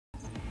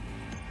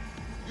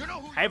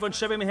Hey everyone,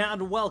 Shebim here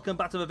and welcome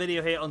back to the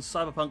video here on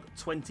Cyberpunk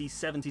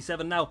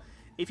 2077. Now,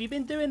 if you've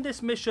been doing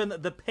this mission,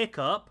 the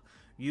pickup,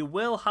 you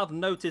will have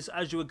noticed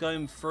as you were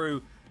going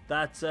through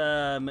that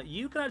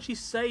you can actually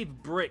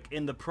save Brick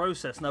in the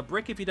process. Now,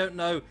 Brick, if you don't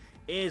know,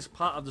 is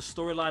part of the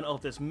storyline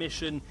of this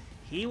mission.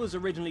 He was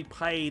originally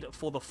played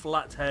for the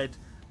Flathead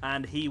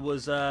and he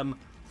was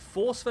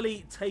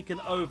forcefully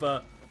taken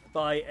over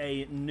by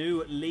a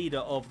new leader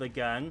of the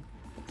gang,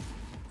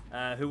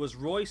 who was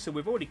Royce, who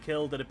we've already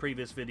killed in a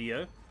previous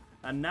video.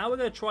 And now we're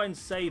going to try and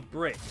save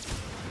Brick.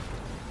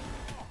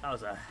 That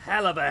was a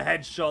hell of a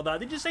headshot, that.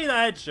 Did you see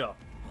that headshot?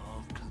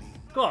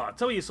 God,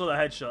 tell me you saw that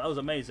headshot. That was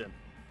amazing.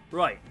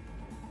 Right.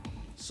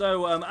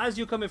 So, as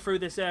you're coming through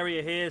this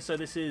area here, so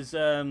this is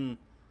the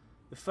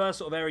first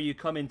sort of area you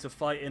come in to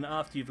fight in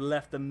after you've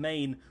left the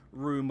main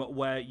room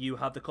where you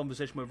have the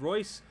conversation with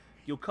Royce.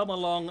 You'll come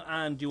along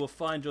and you will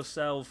find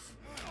yourself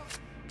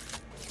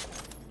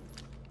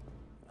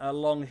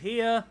along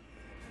here.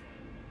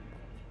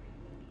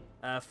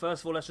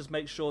 First of all, let's just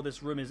make sure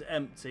this room is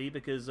empty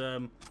because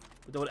we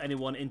don't want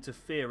anyone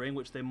interfering,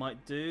 which they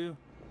might do.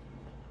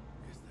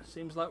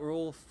 Seems like we're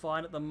all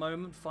fine at the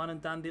moment, fine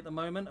and dandy at the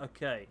moment.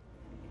 Okay.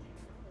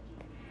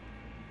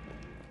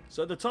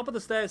 So at the top of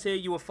the stairs here,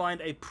 you will find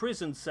a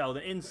prison cell.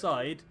 And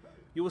inside,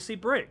 you will see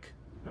Brick.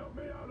 Help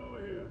me out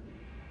over here.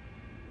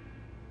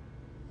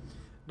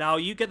 Now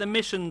you get the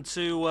mission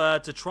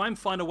to try and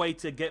find a way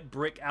to get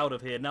Brick out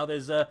of here. Now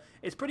there's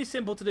it's pretty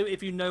simple to do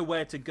if you know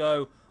where to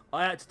go.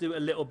 I had to do a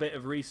little bit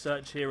of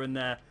research here and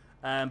there,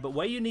 but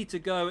where you need to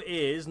go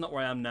is not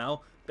where I am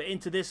now, but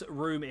into this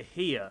room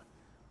here.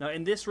 Now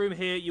in this room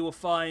here, you will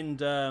find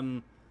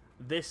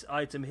this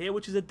item here,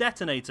 which is a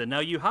detonator. Now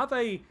you have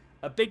a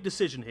big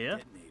decision here.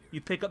 You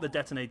pick up the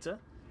detonator.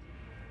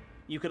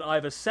 You can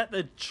either set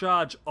the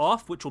charge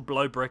off, which will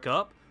blow Brick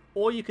up,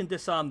 or you can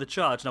disarm the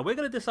charge. Now we're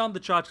going to disarm the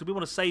charge because we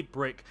want to save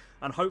Brick,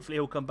 and hopefully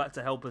he'll come back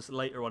to help us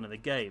later on in the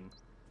game.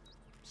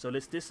 So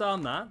let's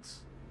disarm that.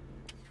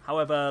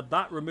 However,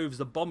 that removes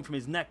the bomb from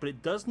his neck, but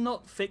it does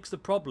not fix the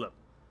problem.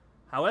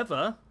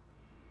 However,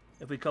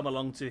 if we come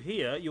along to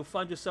here, you'll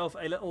find yourself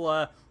a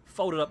little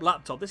folded up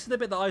laptop. This is the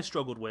bit that I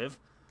struggled with.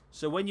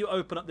 So when you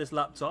open up this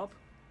laptop,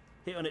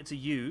 hit on it to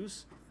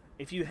use.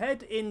 If you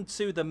head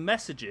into the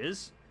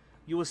messages,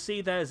 you will see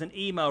there's an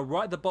email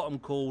right at the bottom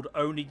called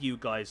Only You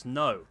Guys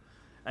Know.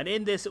 And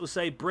in this, it will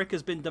say Brick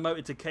has been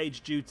demoted to cage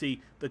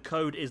duty. The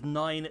code is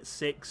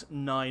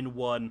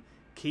 9691.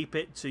 Keep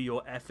it to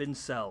your effing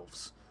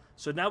selves.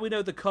 So now we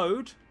know the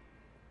code.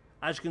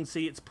 As you can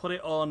see, it's put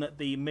it on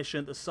the mission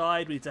at the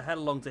side. We need to head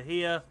along to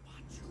here.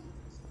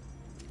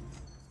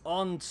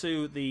 On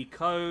to the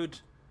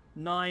code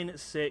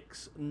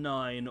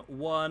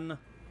 9691.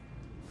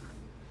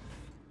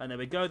 And there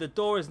we go. The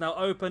door is now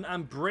open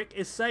and Brick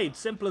is saved.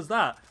 Simple as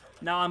that.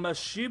 Now I'm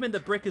assuming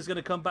that Brick is going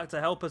to come back to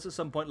help us at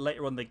some point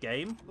later on in the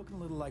game. Looking a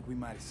little like we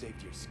might have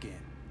saved your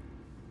skin.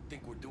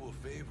 Think we're due a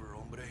favor,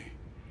 hombre.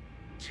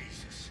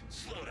 Jesus,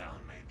 slow down,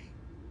 maybe.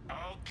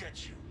 I'll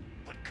get you,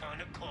 but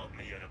kinda caught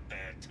me at a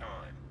bad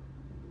time.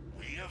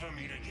 We ever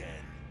meet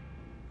again,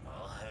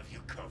 I'll have you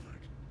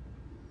covered.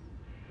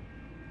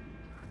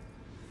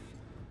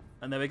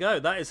 And there we go.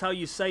 That is how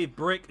you save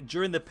Brick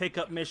during the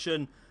pickup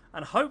mission.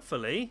 And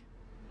hopefully,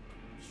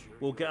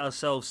 we'll get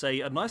ourselves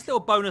a nice little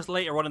bonus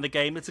later on in the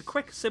game. It's a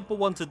quick, simple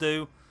one to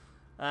do.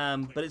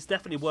 But it's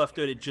definitely worth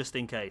doing it just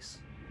in case.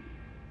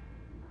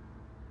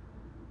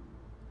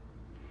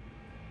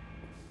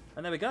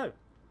 And there we go.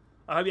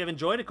 I hope you have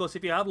enjoyed. Of course,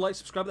 if you have, like,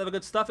 subscribe, other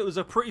good stuff. It was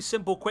a pretty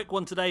simple, quick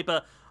one today,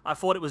 but I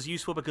thought it was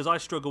useful because I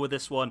struggle with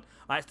this one.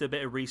 I had to do a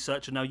bit of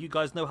research, and now you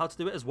guys know how to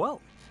do it as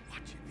well.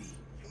 Watch it be.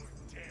 You're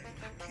dead.